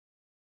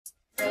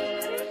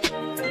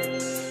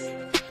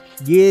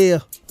Yeah.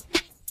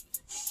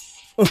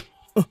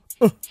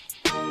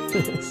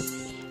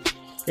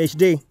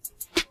 HD.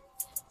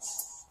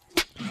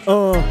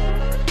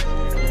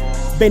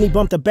 Benny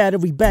bumped the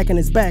battery back in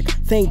his back.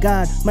 Thank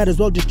God, might as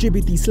well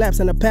distribute these slaps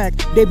in a pack.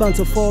 They bound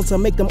to falter,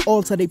 make them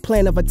alter their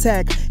plan of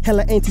attack.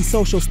 Hella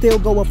antisocial, still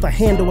go off the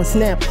handle and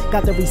snap.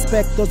 Got the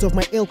respect, those of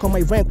my ilk on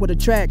my rank with a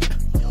track.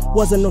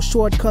 Wasn't no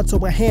shortcuts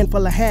or a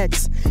handful of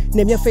hacks.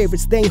 Name your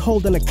favorites, they ain't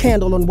holding a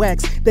candle on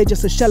wax. They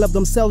just a shell of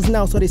themselves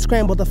now, so they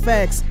scramble the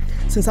facts.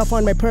 Since I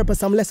find my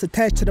purpose, I'm less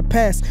attached to the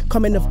past.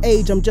 Coming of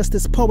age, I'm just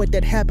this poet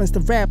that happens to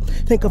rap.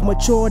 Think of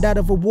matured out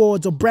of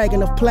awards or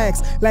bragging of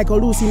plaques. Like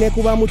Olusi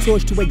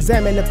Nekuamutosh to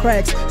examine the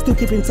cracks. Still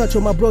keep in touch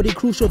with my brody,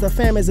 crucial, the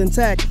fam is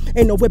intact.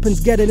 Ain't no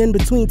weapons getting in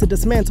between to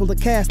dismantle the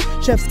cast.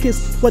 Chef's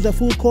kiss, whether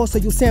full course or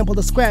you sample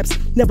the scraps.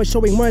 Never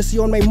showing mercy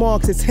on my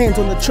marks, it's hands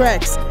on the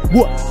tracks.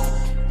 What?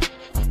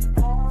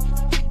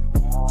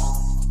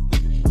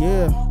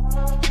 Yeah.